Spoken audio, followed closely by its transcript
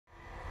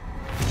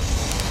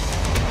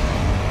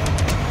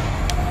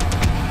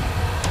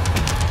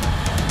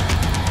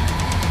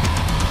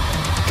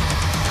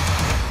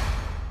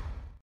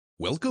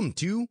Welcome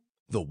to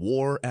The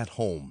War at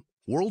Home,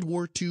 World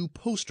War II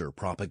Poster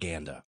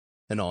Propaganda,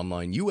 an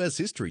online U.S.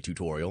 history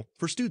tutorial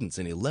for students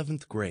in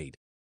 11th grade.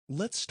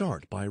 Let's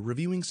start by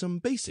reviewing some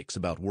basics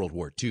about World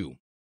War II.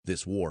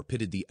 This war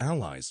pitted the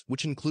Allies,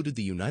 which included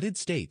the United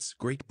States,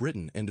 Great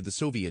Britain, and the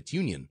Soviet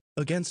Union,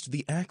 against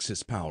the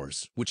Axis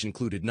powers, which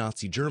included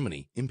Nazi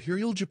Germany,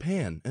 Imperial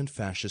Japan, and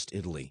Fascist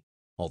Italy.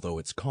 Although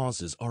its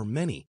causes are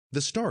many,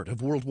 the start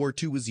of World War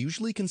II is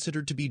usually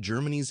considered to be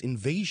Germany's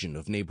invasion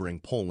of neighboring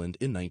Poland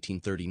in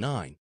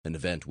 1939, an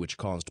event which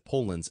caused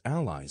Poland's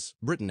allies,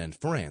 Britain and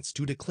France,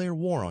 to declare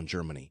war on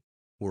Germany.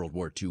 World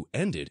War II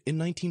ended in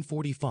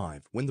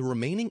 1945 when the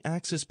remaining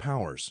Axis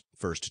powers,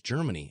 first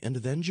Germany and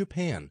then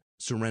Japan,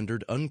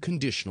 surrendered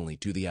unconditionally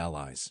to the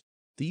Allies.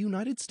 The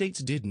United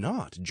States did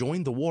not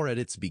join the war at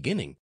its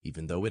beginning,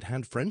 even though it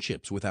had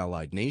friendships with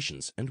Allied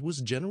nations and was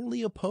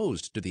generally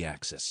opposed to the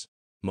Axis.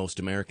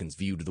 Most Americans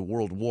viewed the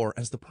World War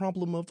as the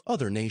problem of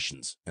other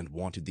nations and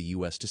wanted the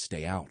U.S. to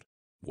stay out.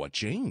 What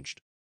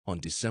changed? On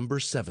December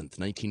 7,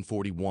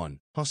 1941,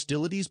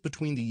 hostilities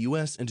between the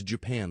U.S. and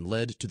Japan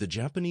led to the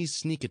Japanese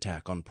sneak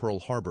attack on Pearl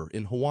Harbor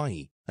in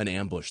Hawaii, an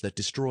ambush that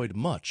destroyed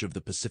much of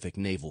the Pacific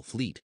Naval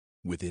Fleet.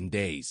 Within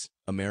days,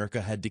 America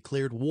had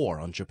declared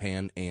war on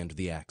Japan and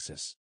the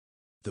Axis.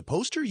 The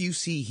poster you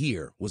see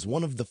here was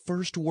one of the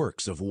first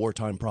works of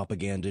wartime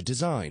propaganda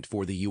designed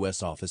for the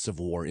U.S. Office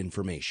of War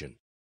Information.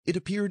 It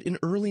appeared in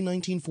early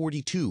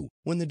 1942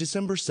 when the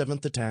December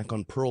 7th attack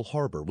on Pearl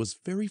Harbor was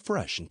very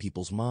fresh in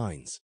people's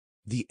minds.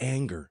 The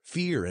anger,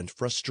 fear, and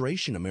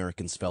frustration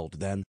Americans felt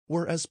then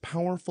were as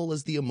powerful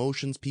as the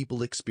emotions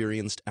people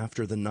experienced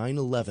after the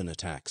 9/11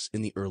 attacks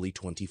in the early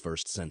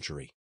 21st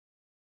century.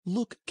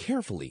 Look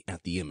carefully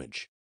at the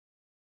image.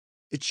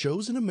 It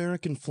shows an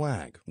American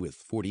flag with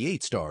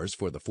 48 stars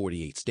for the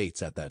 48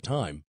 states at that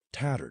time,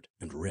 tattered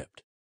and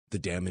ripped. The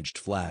damaged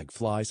flag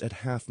flies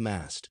at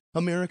half-mast,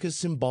 America's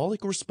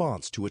symbolic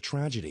response to a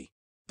tragedy.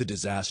 The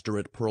disaster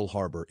at Pearl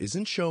Harbor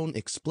isn't shown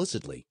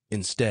explicitly.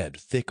 Instead,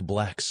 thick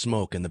black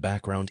smoke in the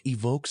background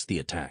evokes the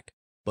attack.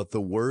 But the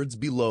words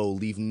below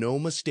leave no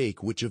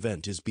mistake which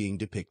event is being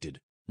depicted.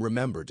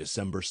 Remember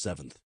December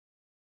 7th.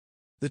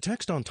 The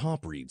text on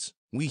top reads,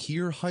 "We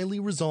here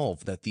highly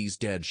resolve that these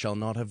dead shall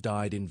not have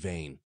died in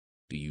vain."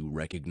 Do you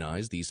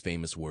recognize these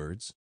famous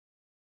words?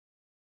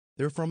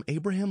 They're from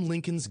Abraham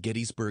Lincoln's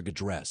Gettysburg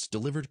Address,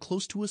 delivered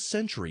close to a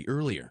century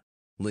earlier.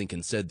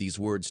 Lincoln said these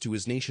words to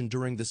his nation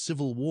during the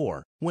Civil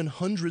War, when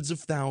hundreds of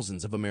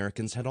thousands of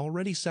Americans had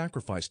already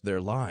sacrificed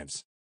their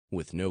lives,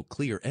 with no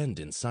clear end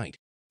in sight.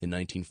 In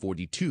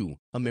 1942,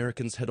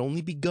 Americans had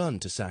only begun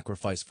to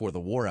sacrifice for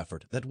the war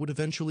effort that would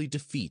eventually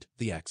defeat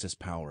the Axis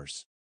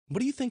powers.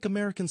 What do you think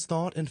Americans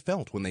thought and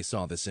felt when they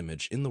saw this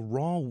image in the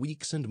raw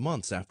weeks and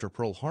months after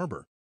Pearl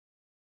Harbor?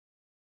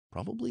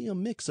 Probably a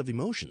mix of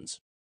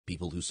emotions.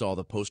 People who saw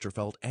the poster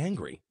felt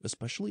angry,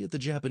 especially at the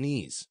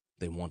Japanese.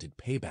 They wanted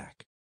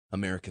payback.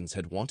 Americans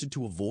had wanted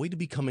to avoid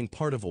becoming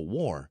part of a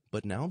war,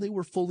 but now they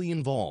were fully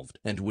involved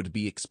and would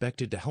be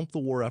expected to help the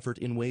war effort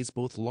in ways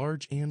both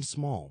large and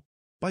small.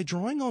 By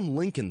drawing on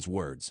Lincoln's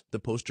words, the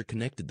poster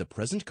connected the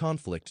present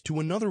conflict to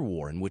another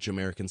war in which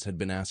Americans had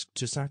been asked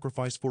to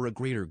sacrifice for a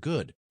greater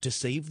good, to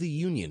save the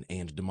Union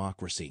and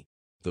democracy.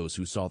 Those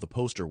who saw the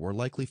poster were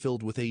likely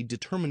filled with a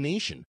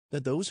determination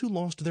that those who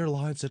lost their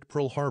lives at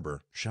Pearl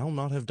Harbor shall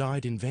not have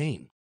died in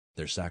vain.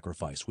 Their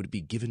sacrifice would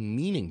be given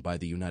meaning by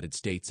the United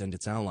States and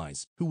its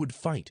allies, who would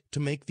fight to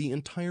make the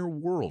entire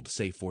world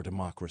safe for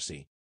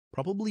democracy.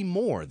 Probably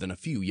more than a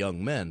few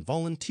young men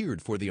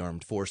volunteered for the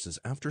armed forces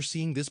after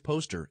seeing this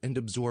poster and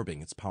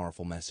absorbing its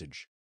powerful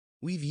message.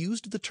 We've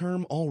used the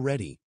term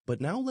already, but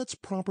now let's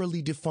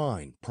properly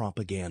define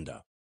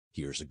propaganda.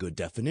 Here's a good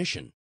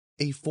definition.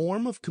 A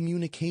form of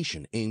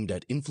communication aimed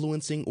at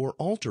influencing or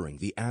altering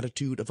the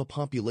attitude of a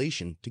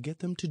population to get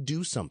them to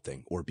do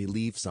something or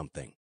believe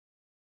something.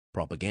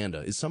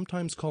 Propaganda is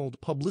sometimes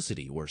called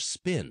publicity or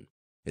spin.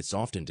 It's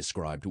often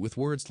described with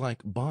words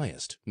like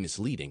biased,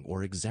 misleading,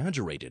 or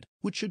exaggerated,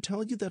 which should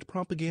tell you that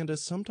propaganda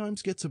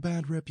sometimes gets a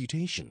bad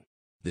reputation.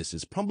 This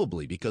is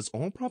probably because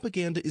all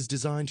propaganda is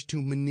designed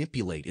to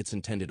manipulate its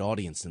intended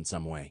audience in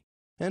some way.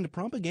 And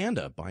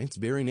propaganda, by its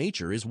very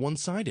nature, is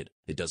one-sided.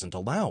 It doesn't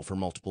allow for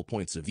multiple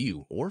points of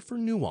view or for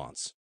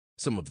nuance.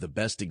 Some of the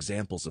best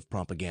examples of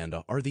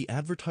propaganda are the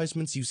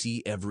advertisements you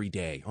see every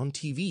day on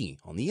TV,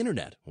 on the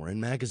internet, or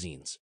in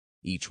magazines.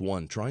 Each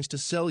one tries to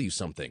sell you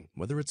something,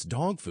 whether it's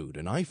dog food,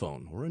 an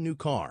iPhone, or a new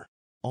car.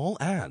 All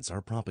ads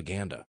are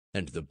propaganda,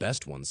 and the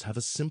best ones have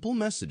a simple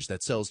message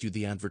that sells you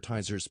the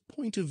advertiser's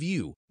point of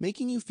view,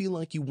 making you feel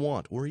like you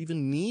want or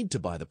even need to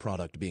buy the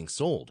product being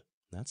sold.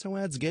 That's how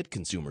ads get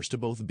consumers to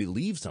both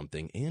believe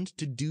something and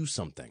to do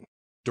something.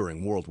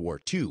 During World War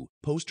II,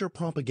 poster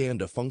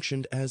propaganda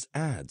functioned as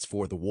ads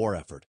for the war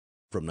effort.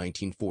 From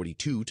 1942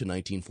 to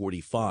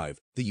 1945,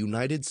 the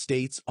United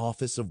States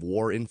Office of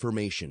War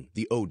Information,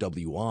 the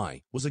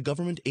WWII, was a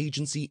government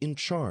agency in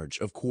charge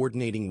of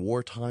coordinating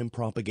wartime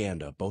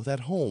propaganda both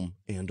at home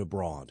and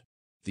abroad.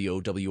 The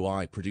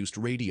OWI produced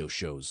radio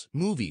shows,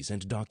 movies,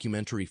 and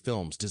documentary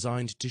films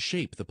designed to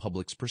shape the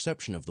public's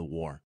perception of the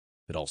war.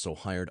 It also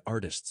hired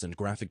artists and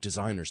graphic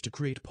designers to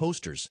create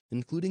posters,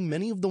 including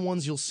many of the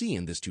ones you'll see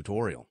in this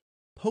tutorial.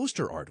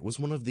 Poster art was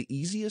one of the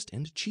easiest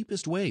and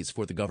cheapest ways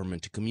for the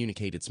government to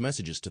communicate its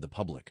messages to the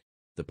public.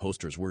 The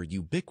posters were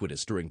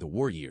ubiquitous during the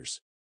war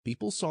years.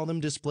 People saw them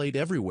displayed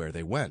everywhere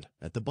they went,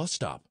 at the bus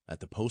stop, at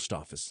the post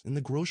office, in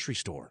the grocery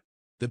store.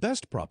 The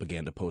best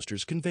propaganda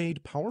posters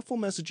conveyed powerful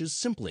messages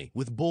simply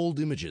with bold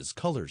images,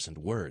 colors, and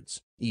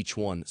words. Each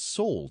one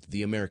sold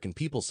the American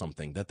people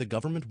something that the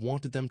government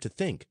wanted them to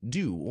think,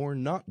 do, or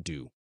not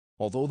do.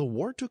 Although the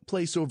war took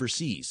place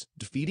overseas,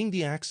 defeating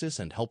the Axis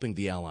and helping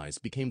the Allies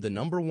became the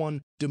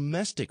 #1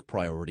 domestic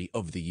priority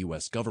of the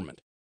U.S.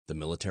 government. The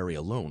military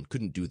alone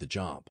couldn't do the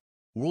job.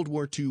 World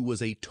War II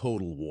was a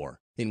total war,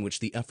 in which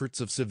the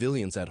efforts of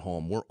civilians at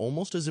home were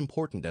almost as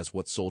important as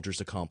what soldiers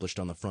accomplished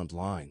on the front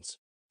lines.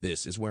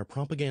 This is where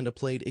propaganda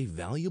played a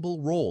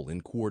valuable role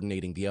in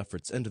coordinating the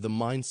efforts and the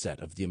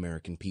mindset of the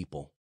American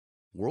people.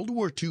 World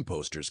War II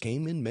posters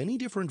came in many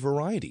different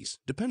varieties,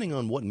 depending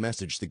on what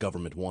message the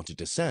government wanted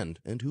to send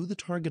and who the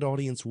target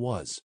audience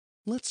was.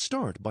 Let's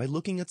start by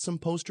looking at some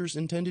posters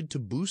intended to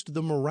boost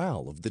the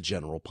morale of the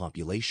general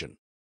population.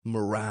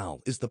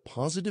 Morale is the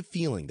positive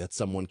feeling that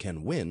someone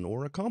can win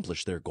or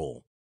accomplish their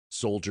goal.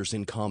 Soldiers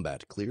in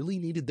combat clearly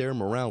needed their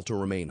morale to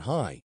remain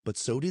high, but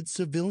so did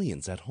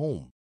civilians at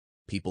home.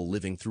 People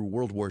living through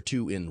World War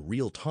II in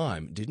real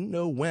time didn't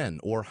know when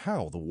or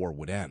how the war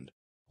would end.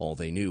 All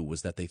they knew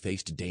was that they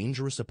faced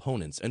dangerous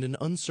opponents and an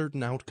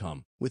uncertain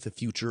outcome, with the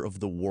future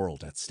of the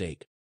world at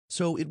stake.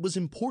 So it was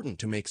important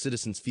to make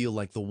citizens feel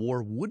like the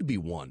war would be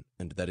won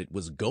and that it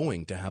was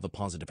going to have a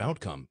positive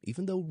outcome,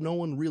 even though no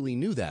one really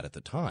knew that at the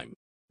time.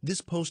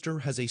 This poster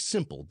has a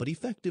simple but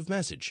effective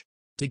message.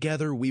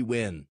 Together we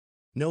win.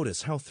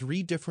 Notice how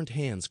 3 different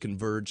hands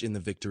converge in the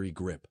victory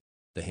grip.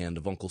 The hand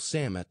of Uncle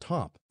Sam at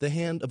top, the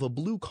hand of a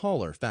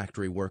blue-collar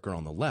factory worker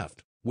on the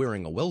left,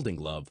 wearing a welding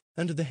glove,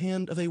 and the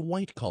hand of a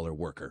white-collar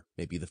worker,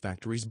 maybe the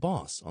factory's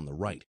boss, on the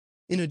right.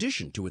 In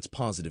addition to its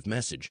positive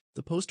message,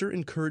 the poster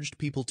encouraged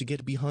people to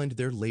get behind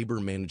their labor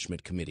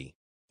management committee.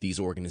 These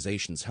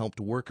organizations helped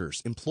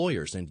workers,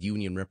 employers, and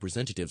union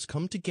representatives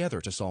come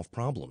together to solve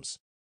problems.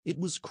 It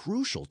was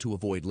crucial to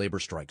avoid labor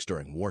strikes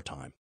during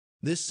wartime.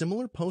 This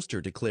similar poster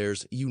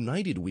declares,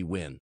 "United we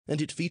win," and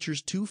it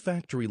features 2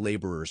 factory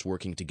laborers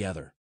working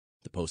together.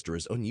 The poster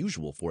is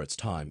unusual for its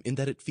time in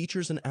that it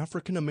features an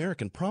African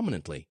American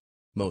prominently.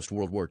 Most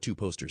World War II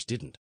posters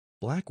didn't.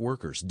 Black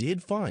workers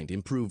did find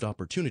improved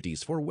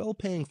opportunities for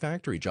well-paying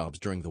factory jobs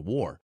during the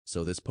war,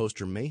 so this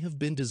poster may have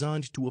been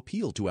designed to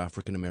appeal to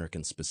African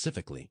Americans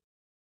specifically.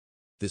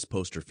 This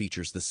poster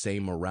features the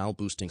same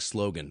morale-boosting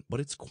slogan, but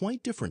it's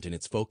quite different in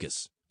its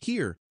focus.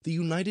 Here, the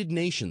United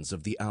Nations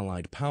of the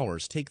Allied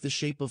powers take the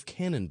shape of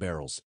cannon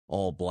barrels,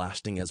 all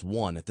blasting as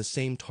one at the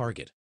same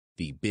target.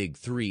 The big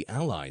 3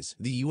 allies,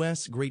 the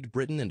US, Great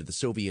Britain, and the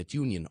Soviet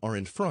Union, are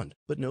in front,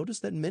 but notice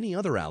that many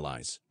other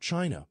allies,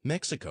 China,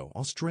 Mexico,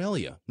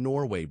 Australia,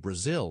 Norway,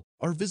 Brazil,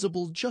 are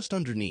visible just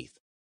underneath.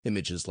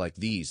 Images like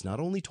these not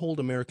only told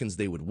Americans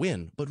they would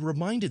win, but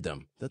reminded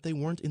them that they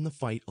weren't in the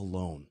fight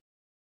alone.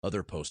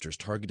 Other posters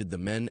targeted the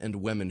men and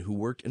women who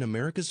worked in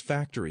America's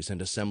factories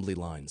and assembly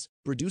lines,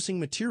 producing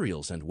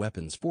materials and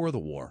weapons for the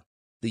war.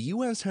 The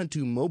U.S. had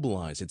to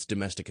mobilize its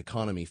domestic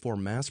economy for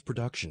mass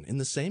production in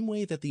the same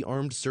way that the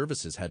armed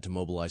services had to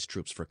mobilize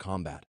troops for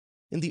combat.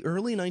 In the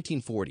early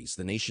 1940s,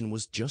 the nation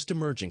was just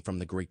emerging from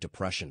the Great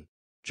Depression.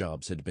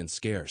 Jobs had been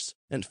scarce,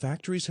 and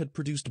factories had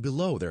produced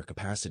below their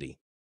capacity.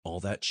 All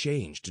that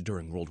changed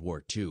during World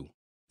War II.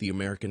 The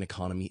American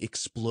economy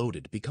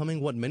exploded,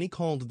 becoming what many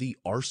called the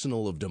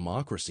arsenal of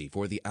democracy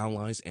for the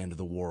Allies and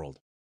the world.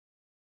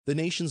 The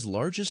nation's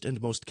largest and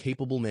most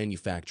capable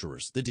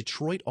manufacturers, the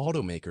Detroit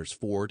automakers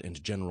Ford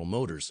and General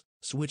Motors,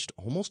 switched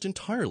almost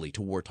entirely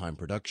to wartime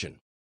production.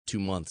 2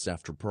 months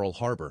after Pearl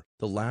Harbor,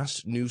 the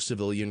last new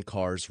civilian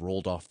cars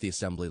rolled off the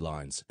assembly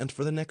lines, and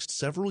for the next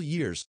several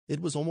years,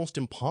 it was almost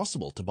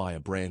impossible to buy a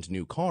brand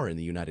new car in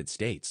the United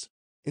States.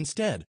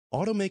 Instead,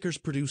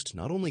 automakers produced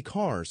not only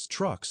cars,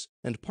 trucks,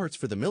 and parts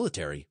for the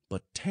military,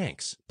 but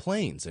tanks,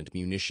 planes, and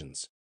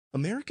munitions.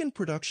 American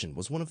production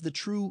was one of the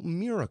true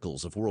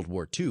miracles of World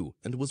War II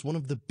and was one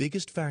of the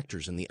biggest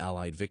factors in the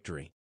Allied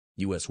victory.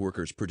 U.S.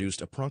 workers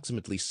produced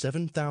approximately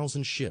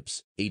 7,000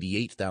 ships,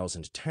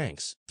 88,000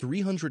 tanks,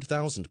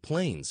 300,000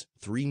 planes,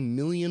 3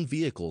 million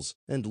vehicles,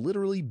 and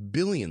literally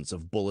billions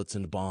of bullets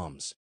and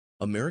bombs.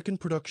 American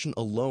production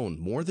alone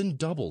more than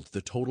doubled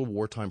the total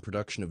wartime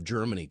production of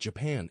Germany,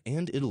 Japan,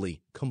 and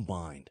Italy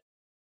combined.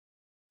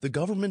 The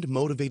government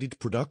motivated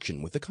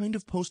production with the kind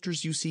of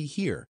posters you see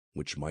here,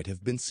 which might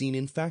have been seen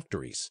in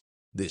factories.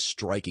 This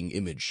striking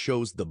image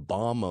shows the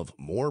bomb of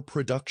more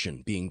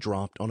production being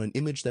dropped on an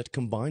image that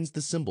combines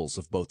the symbols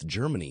of both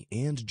Germany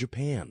and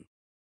Japan.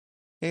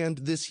 And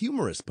this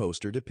humorous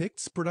poster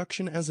depicts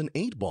production as an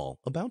 8-ball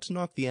about to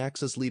knock the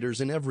Axis leaders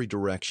in every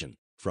direction.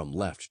 From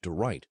left to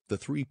right, the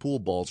 3 pool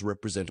balls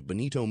represent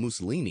Benito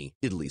Mussolini,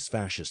 Italy's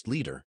fascist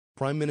leader,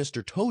 Prime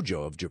Minister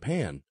Tojo of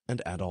Japan,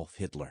 and Adolf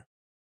Hitler.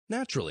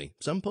 Naturally,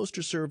 some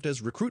posters served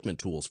as recruitment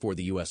tools for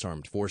the U.S.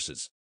 Armed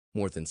Forces.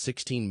 More than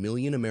 16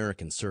 million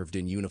Americans served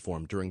in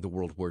uniform during the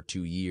World War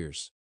II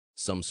years.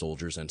 Some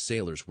soldiers and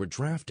sailors were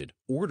drafted,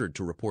 ordered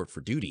to report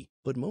for duty,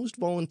 but most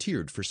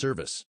volunteered for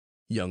service.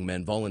 Young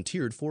men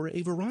volunteered for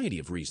a variety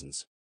of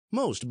reasons.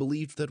 Most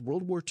believed that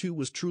World War II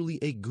was truly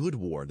a good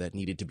war that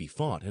needed to be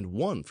fought and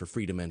won for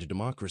freedom and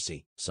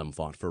democracy. Some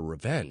fought for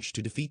revenge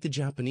to defeat the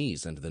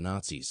Japanese and the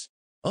Nazis.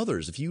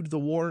 Others viewed the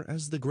war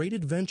as the great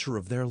adventure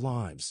of their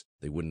lives.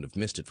 They wouldn't have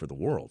missed it for the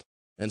world.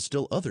 And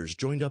still others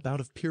joined up out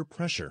of peer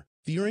pressure,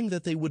 fearing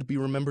that they would be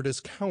remembered as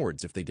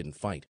cowards if they didn't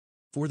fight.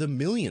 For the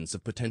millions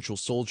of potential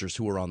soldiers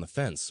who were on the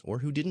fence or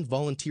who didn't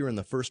volunteer in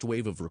the first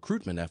wave of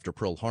recruitment after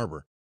Pearl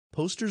Harbor,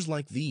 posters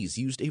like these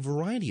used a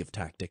variety of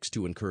tactics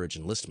to encourage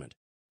enlistment.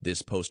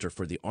 This poster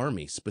for the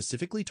Army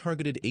specifically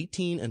targeted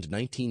 18 and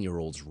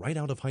 19-year-olds right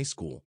out of high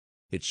school.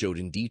 It showed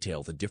in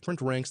detail the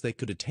different ranks they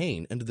could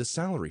attain and the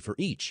salary for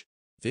each,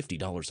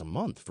 $50 a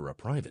month for a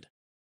private.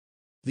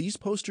 These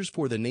posters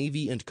for the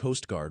Navy and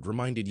Coast Guard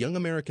reminded young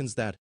Americans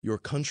that your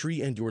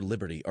country and your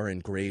liberty are in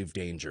grave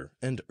danger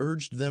and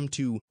urged them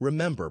to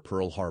remember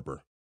Pearl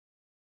Harbor.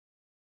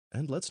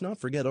 And let's not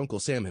forget Uncle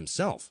Sam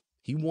himself.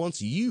 He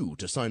wants you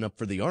to sign up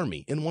for the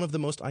Army in one of the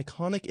most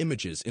iconic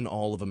images in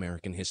all of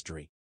American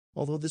history.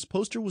 Although this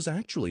poster was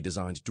actually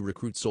designed to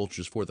recruit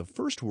soldiers for the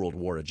First World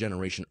War a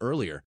generation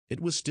earlier,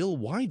 it was still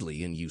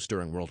widely in use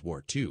during World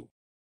War II.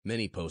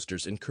 Many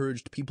posters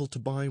encouraged people to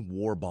buy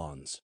war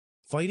bonds.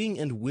 Fighting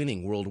and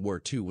winning World War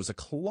II was a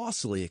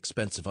colossally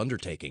expensive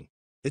undertaking.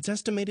 It's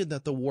estimated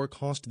that the war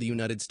cost the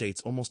United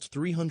States almost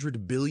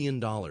 $300 billion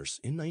in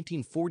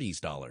 1940s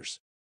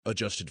dollars.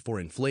 Adjusted for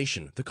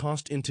inflation, the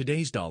cost in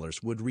today's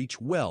dollars would reach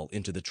well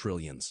into the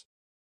trillions.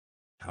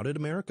 How did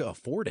America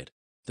afford it?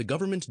 The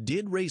government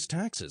did raise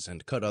taxes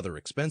and cut other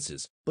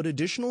expenses, but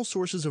additional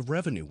sources of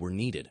revenue were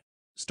needed.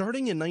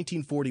 Starting in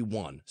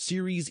 1941,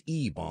 Series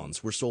E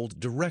bonds were sold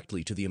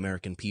directly to the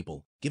American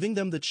people, giving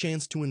them the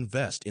chance to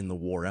invest in the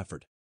war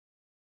effort.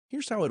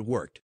 Here's how it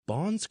worked.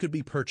 Bonds could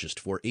be purchased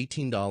for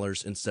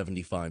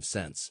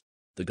 $18.75.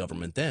 The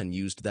government then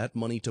used that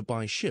money to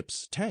buy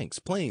ships, tanks,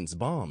 planes,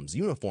 bombs,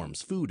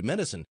 uniforms, food,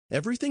 medicine,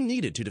 everything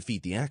needed to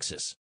defeat the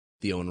Axis.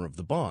 The owner of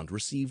the bond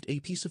received a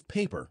piece of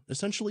paper,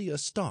 essentially a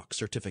stock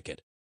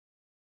certificate.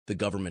 The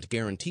government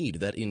guaranteed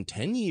that in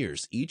 10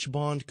 years, each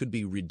bond could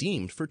be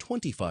redeemed for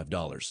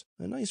 $25,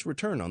 a nice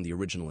return on the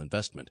original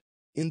investment.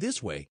 In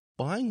this way,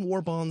 buying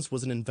war bonds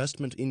was an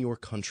investment in your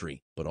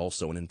country, but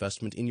also an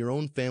investment in your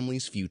own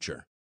family's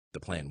future. The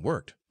plan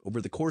worked.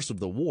 Over the course of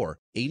the war,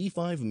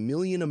 85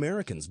 million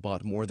Americans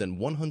bought more than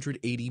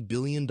 $180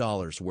 billion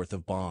worth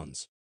of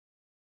bonds.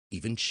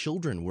 Even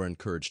children were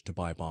encouraged to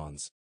buy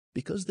bonds.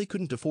 Because they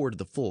couldn't afford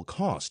the full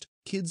cost,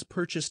 kids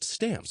purchased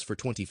stamps for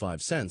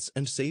 25 cents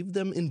and saved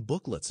them in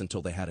booklets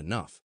until they had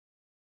enough.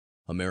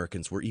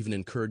 Americans were even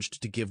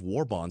encouraged to give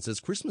war bonds as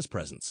Christmas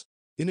presents.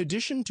 In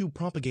addition to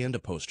propaganda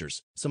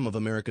posters, some of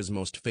America's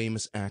most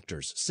famous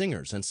actors,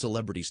 singers, and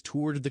celebrities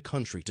toured the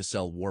country to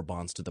sell war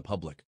bonds to the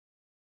public.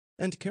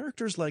 And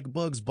characters like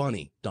Bugs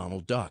Bunny,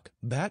 Donald Duck,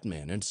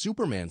 Batman, and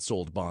Superman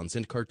sold bonds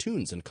in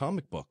cartoons and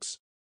comic books.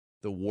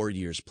 The war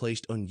years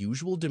placed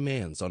unusual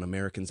demands on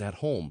Americans at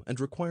home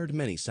and required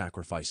many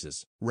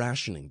sacrifices.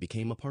 Rationing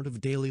became a part of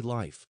daily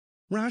life.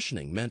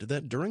 Rationing meant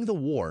that during the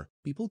war,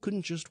 people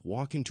couldn't just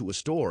walk into a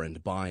store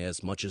and buy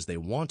as much as they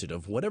wanted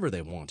of whatever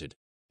they wanted.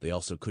 They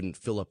also couldn't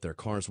fill up their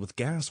cars with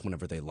gas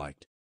whenever they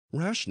liked.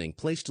 Rationing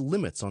placed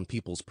limits on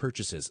people's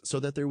purchases so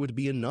that there would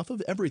be enough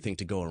of everything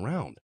to go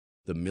around.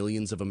 The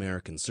millions of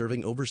Americans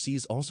serving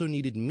overseas also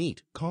needed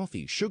meat,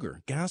 coffee,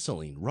 sugar,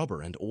 gasoline, rubber,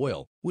 and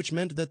oil, which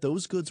meant that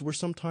those goods were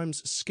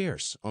sometimes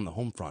scarce on the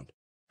home front.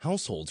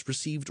 Households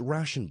received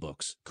ration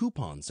books,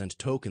 coupons, and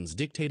tokens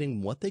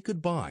dictating what they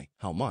could buy,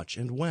 how much,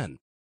 and when.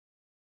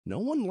 No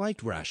one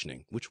liked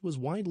rationing, which was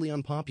widely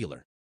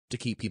unpopular. To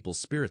keep people's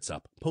spirits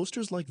up,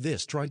 posters like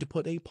this tried to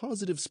put a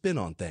positive spin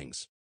on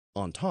things.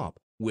 On top,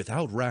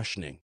 without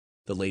rationing,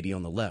 the lady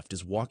on the left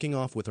is walking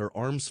off with her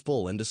arms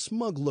full and a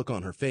smug look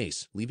on her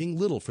face, leaving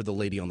little for the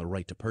lady on the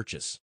right to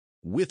purchase.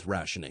 With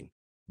rationing,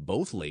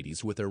 both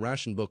ladies with their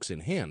ration books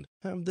in hand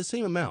have the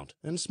same amount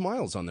and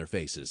smiles on their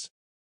faces.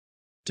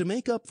 To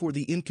make up for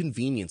the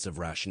inconvenience of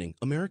rationing,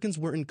 Americans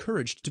were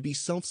encouraged to be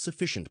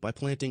self-sufficient by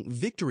planting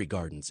victory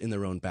gardens in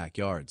their own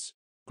backyards.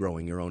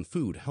 Growing your own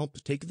food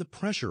helped take the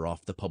pressure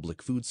off the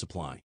public food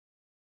supply.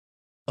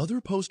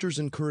 Other posters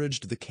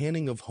encouraged the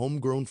canning of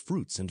homegrown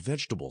fruits and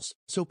vegetables,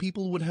 so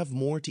people would have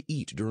more to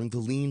eat during the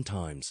lean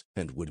times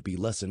and would be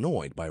less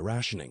annoyed by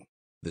rationing.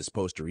 This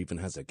poster even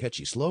has a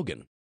catchy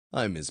slogan,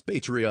 "I'm as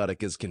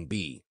patriotic as can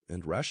be,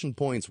 and ration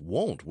points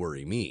won't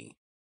worry me."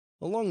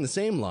 Along the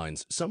same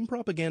lines, some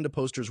propaganda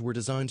posters were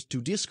designed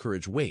to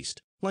discourage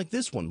waste, like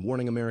this one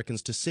warning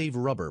Americans to save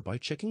rubber by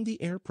checking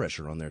the air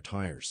pressure on their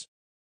tires.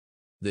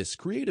 This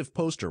creative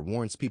poster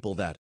warns people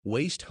that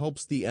waste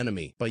helps the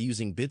enemy by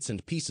using bits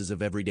and pieces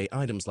of everyday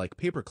items like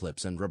paper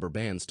clips and rubber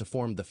bands to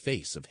form the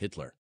face of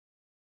Hitler.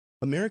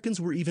 Americans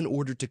were even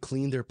ordered to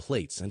clean their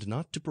plates and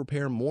not to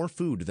prepare more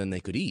food than they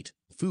could eat.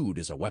 Food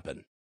is a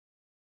weapon.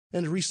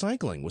 And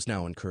recycling was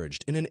now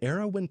encouraged in an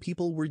era when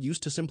people were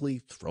used to simply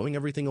throwing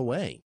everything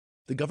away.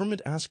 The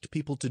government asked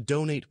people to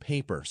donate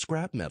paper,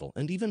 scrap metal,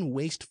 and even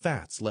waste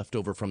fats left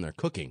over from their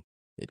cooking.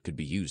 It could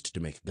be used to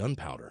make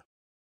gunpowder.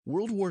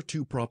 World War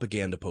II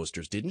propaganda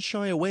posters didn't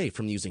shy away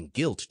from using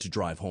guilt to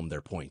drive home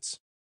their points.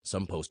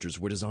 Some posters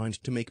were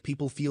designed to make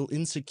people feel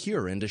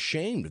insecure and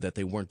ashamed that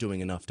they weren't doing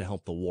enough to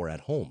help the war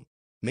at home.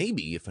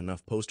 Maybe if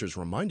enough posters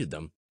reminded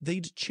them,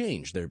 they'd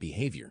change their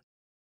behavior.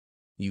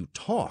 "You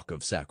talk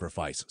of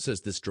sacrifice,"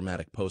 says this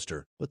dramatic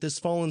poster, but this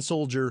fallen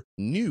soldier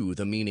knew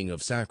the meaning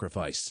of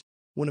sacrifice.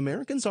 When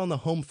Americans on the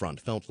home front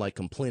felt like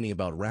complaining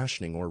about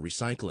rationing or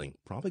recycling,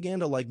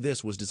 propaganda like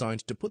this was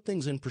designed to put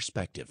things in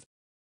perspective.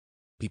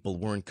 People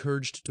were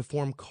encouraged to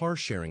form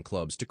car-sharing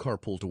clubs to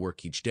carpool to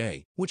work each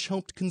day, which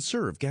helped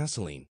conserve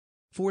gasoline.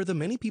 For the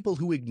many people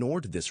who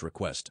ignored this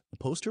request, a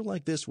poster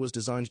like this was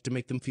designed to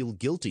make them feel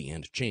guilty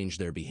and change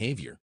their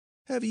behavior.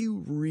 "Have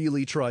you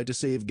really tried to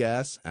save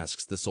gas?"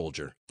 asks the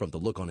soldier. From the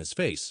look on his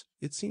face,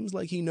 it seems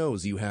like he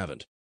knows you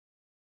haven't.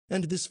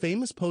 And this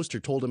famous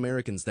poster told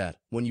Americans that,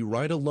 when you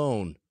ride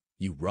alone,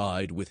 you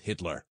ride with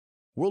Hitler.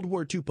 World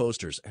War II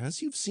posters,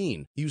 as you've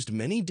seen, used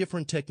many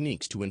different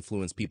techniques to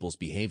influence people's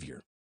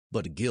behavior.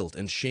 But guilt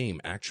and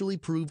shame actually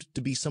proved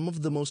to be some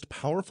of the most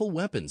powerful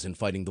weapons in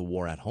fighting the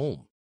war at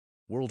home.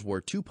 World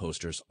War II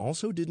posters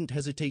also didn't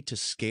hesitate to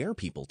scare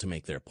people to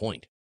make their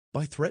point.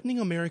 By threatening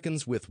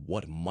Americans with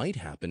what might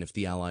happen if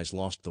the Allies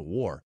lost the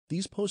war,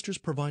 these posters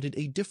provided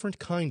a different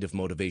kind of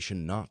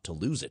motivation not to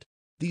lose it.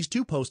 These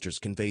two posters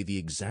convey the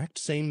exact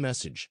same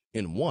message.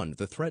 In one,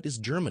 the threat is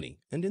Germany,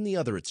 and in the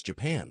other, it's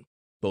Japan.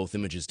 Both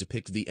images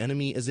depict the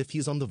enemy as if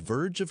he's on the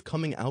verge of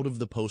coming out of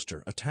the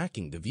poster,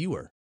 attacking the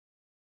viewer.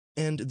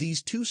 And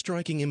these two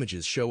striking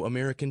images show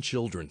American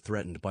children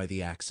threatened by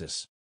the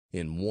Axis.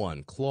 In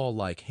one,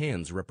 claw-like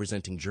hands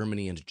representing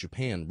Germany and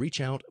Japan reach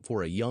out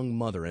for a young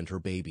mother and her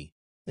baby.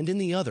 And in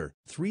the other,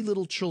 three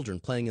little children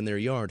playing in their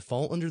yard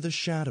fall under the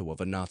shadow of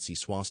a Nazi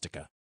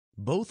swastika.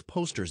 Both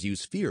posters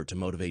use fear to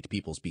motivate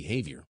people's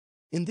behavior.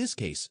 In this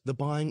case, the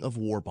buying of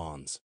war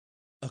bonds.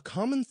 A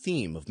common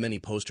theme of many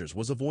posters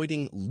was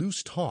avoiding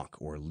loose talk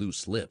or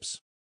loose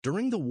lips.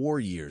 During the war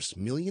years,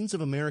 millions of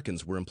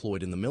Americans were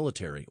employed in the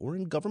military or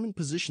in government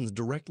positions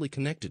directly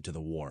connected to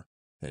the war,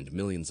 and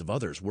millions of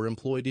others were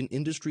employed in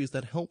industries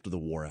that helped the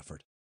war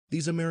effort.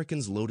 These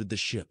Americans loaded the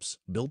ships,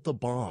 built the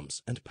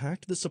bombs, and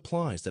packed the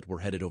supplies that were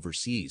headed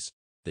overseas.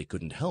 They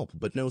couldn't help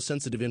but know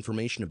sensitive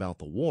information about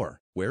the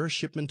war, where a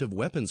shipment of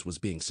weapons was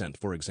being sent,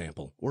 for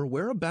example, or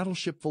where a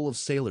battleship full of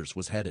sailors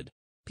was headed.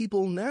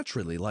 People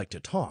naturally like to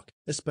talk,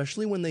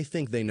 especially when they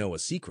think they know a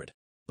secret.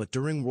 But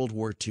during World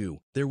War II,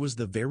 there was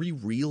the very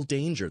real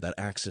danger that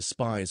Axis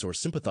spies or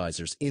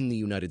sympathizers in the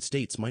United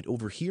States might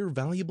overhear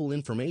valuable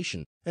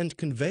information and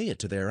convey it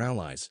to their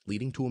allies,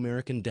 leading to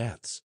American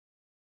deaths.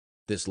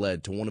 This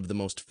led to one of the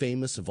most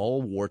famous of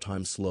all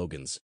wartime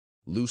slogans: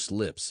 "Loose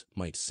lips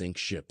might sink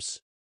ships."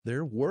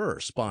 There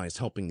were spies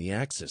helping the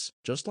Axis,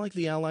 just like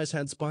the Allies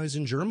had spies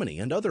in Germany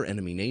and other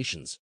enemy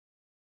nations.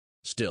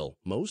 Still,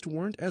 most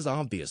weren't as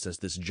obvious as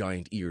this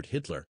giant-eared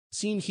Hitler,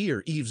 seen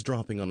here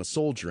eavesdropping on a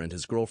soldier and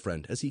his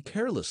girlfriend as he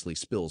carelessly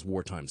spills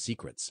wartime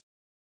secrets.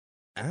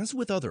 As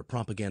with other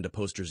propaganda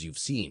posters you've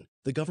seen,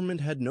 the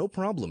government had no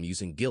problem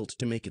using guilt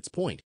to make its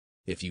point.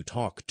 "If you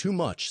talk too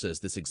much," says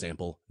this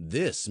example,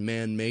 "this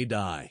man may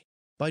die."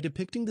 By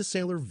depicting the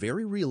sailor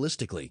very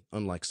realistically,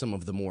 unlike some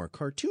of the more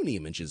cartoony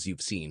images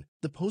you've seen,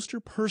 the poster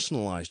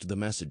personalized the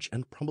message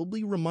and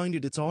probably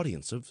reminded its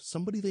audience of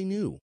somebody they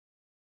knew.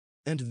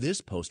 And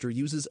this poster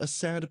uses a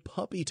sad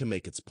puppy to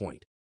make its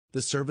point.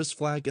 The service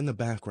flag in the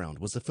background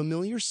was a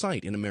familiar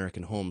sight in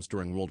American homes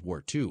during World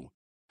War II.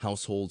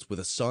 Households with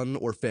a son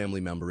or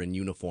family member in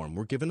uniform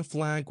were given a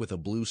flag with a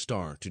blue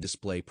star to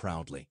display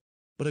proudly.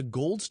 But a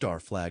gold star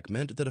flag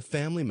meant that a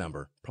family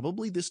member,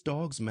 probably this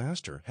dog's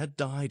master, had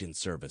died in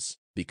service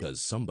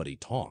because somebody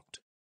talked.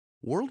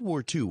 World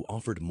War II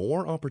offered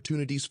more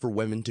opportunities for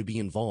women to be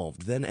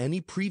involved than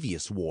any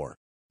previous war.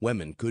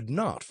 Women could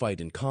not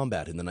fight in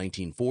combat in the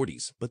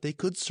 1940s, but they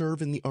could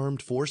serve in the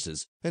armed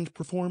forces and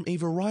perform a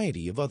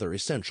variety of other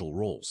essential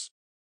roles.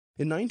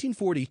 In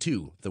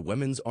 1942, the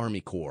Women's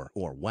Army Corps,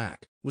 or WWII,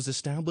 was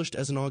established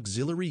as an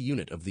auxiliary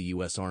unit of the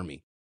U.S.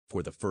 Army.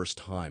 For the first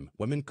time,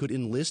 women could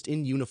enlist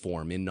in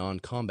uniform in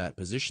non-combat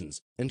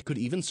positions and could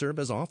even serve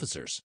as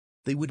officers.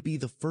 They would be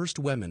the first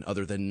women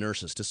other than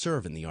nurses to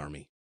serve in the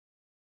Army.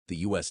 The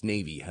U.S.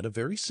 Navy had a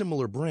very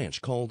similar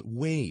branch called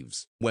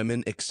WAVES,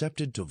 Women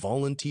Accepted to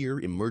Volunteer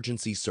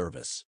Emergency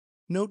Service.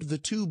 Note the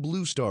two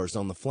blue stars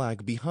on the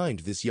flag behind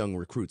this young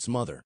recruit's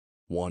mother.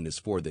 One is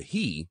for the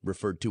he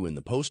referred to in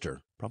the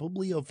poster,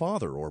 probably a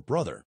father or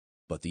brother,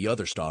 but the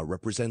other star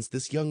represents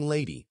this young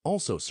lady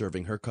also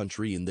serving her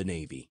country in the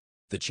Navy.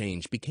 The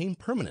change became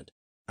permanent.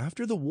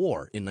 After the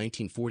war in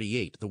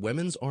 1948, the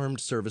Women's Armed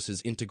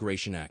Services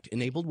Integration Act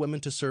enabled women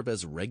to serve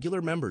as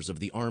regular members of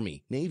the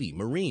Army, Navy,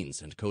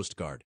 Marines, and Coast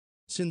Guard.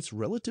 Since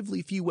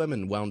relatively few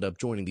women wound up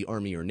joining the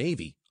Army or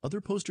Navy, other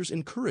posters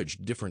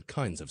encouraged different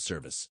kinds of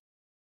service.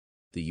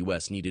 The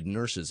U.S. needed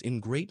nurses in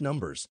great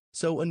numbers,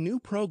 so a new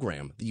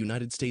program, the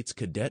United States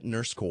Cadet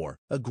Nurse Corps,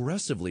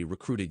 aggressively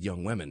recruited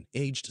young women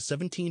aged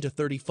 17 to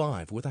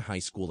 35 with a high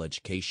school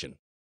education.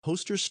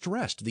 Posters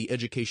stressed the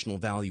educational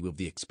value of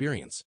the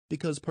experience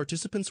because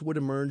participants would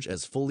emerge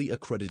as fully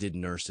accredited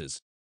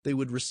nurses. They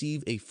would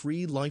receive a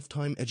free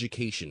lifetime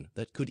education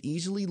that could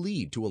easily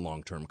lead to a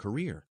long-term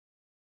career.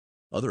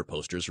 Other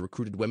posters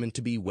recruited women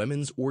to be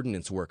women's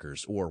ordnance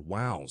workers, or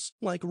WOWs,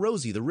 like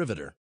Rosie the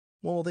Riveter.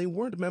 While they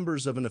weren't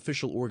members of an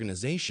official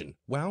organization,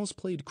 WOWs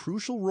played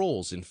crucial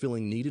roles in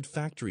filling needed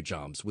factory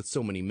jobs with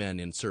so many men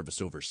in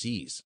service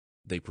overseas.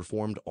 They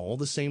performed all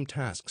the same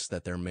tasks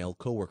that their male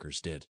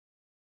coworkers did.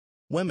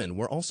 Women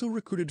were also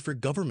recruited for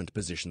government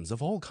positions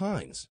of all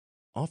kinds.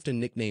 Often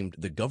nicknamed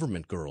the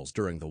government girls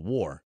during the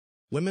war,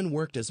 women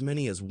worked as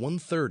many as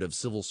 1/3 of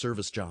civil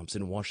service jobs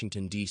in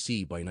Washington,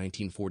 D.C. by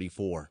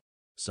 1944.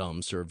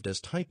 Some served as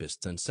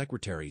typists and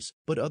secretaries,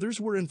 but others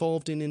were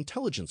involved in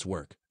intelligence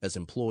work as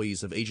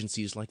employees of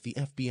agencies like the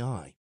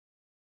FBI.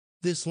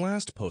 This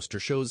last poster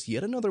shows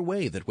yet another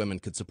way that women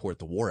could support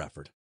the war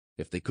effort.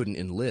 If they couldn't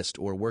enlist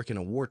or work in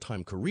a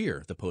wartime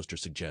career, the poster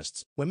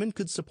suggests, women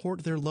could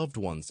support their loved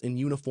ones in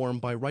uniform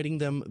by writing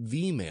them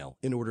V-mail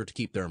in order to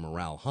keep their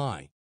morale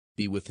high.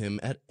 Be with him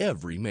at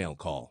every mail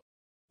call.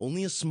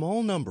 Only a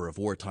small number of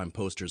wartime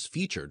posters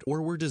featured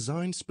or were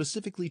designed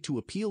specifically to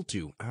appeal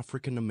to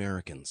African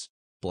Americans.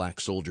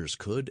 Black soldiers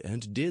could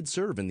and did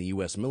serve in the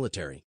U.S.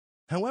 military.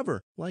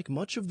 However, like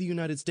much of the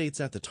United States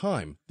at the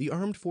time, the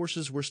armed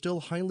forces were still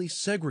highly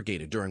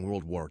segregated during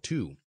World War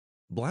II.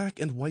 Black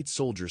and white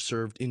soldiers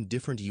served in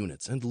different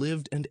units and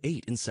lived and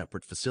ate in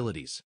separate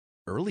facilities.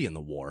 Early in the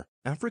war,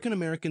 African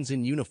Americans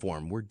in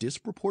uniform were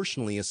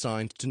disproportionately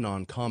assigned to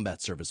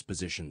non-combat service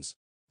positions.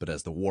 But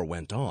as the war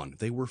went on,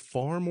 they were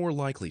far more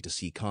likely to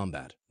see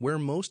combat, where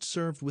most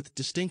served with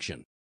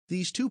distinction.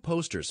 These two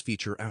posters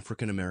feature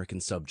African American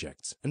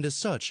subjects, and as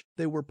such,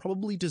 they were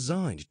probably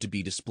designed to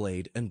be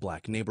displayed in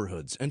black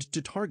neighborhoods and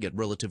to target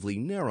relatively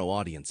narrow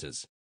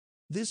audiences.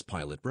 This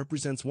pilot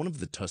represents one of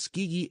the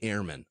Tuskegee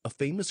Airmen, a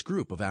famous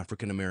group of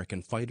African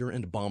American fighter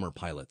and bomber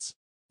pilots.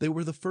 They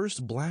were the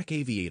first black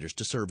aviators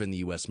to serve in the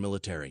U.S.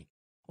 military.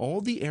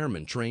 All the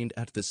airmen trained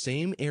at the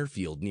same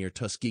airfield near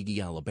Tuskegee,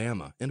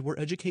 Alabama, and were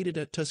educated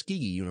at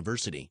Tuskegee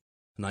University.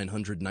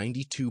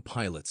 992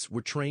 pilots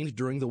were trained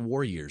during the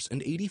war years,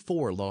 and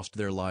 84 lost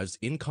their lives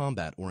in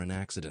combat or in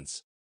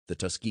accidents. The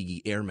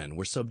Tuskegee Airmen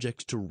were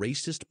subject to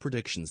racist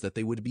predictions that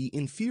they would be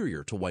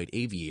inferior to white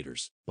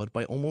aviators, but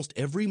by almost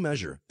every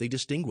measure, they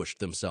distinguished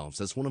themselves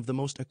as one of the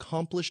most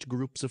accomplished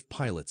groups of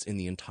pilots in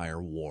the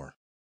entire war.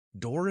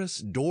 Doris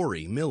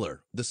 "Dory"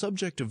 Miller, the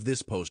subject of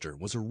this poster,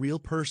 was a real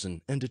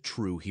person and a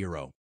true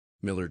hero.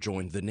 Miller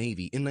joined the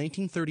Navy in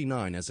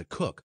 1939 as a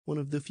cook, one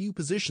of the few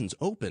positions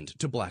opened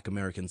to black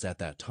Americans at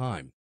that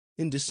time.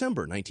 In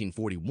December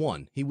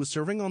 1941, he was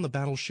serving on the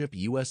battleship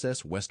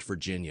USS West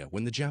Virginia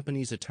when the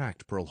Japanese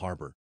attacked Pearl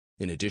Harbor.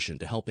 In addition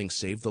to helping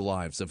save the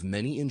lives of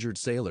many injured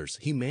sailors,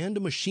 he manned a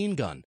machine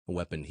gun, a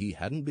weapon he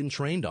hadn't been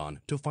trained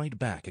on, to fight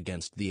back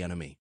against the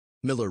enemy.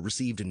 Miller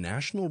received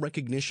national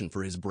recognition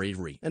for his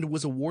bravery and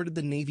was awarded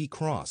the Navy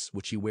Cross,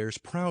 which he wears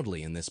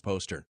proudly in this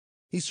poster.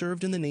 He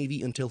served in the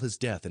Navy until his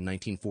death in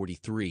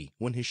 1943,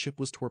 when his ship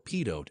was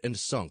torpedoed and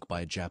sunk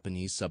by a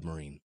Japanese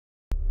submarine.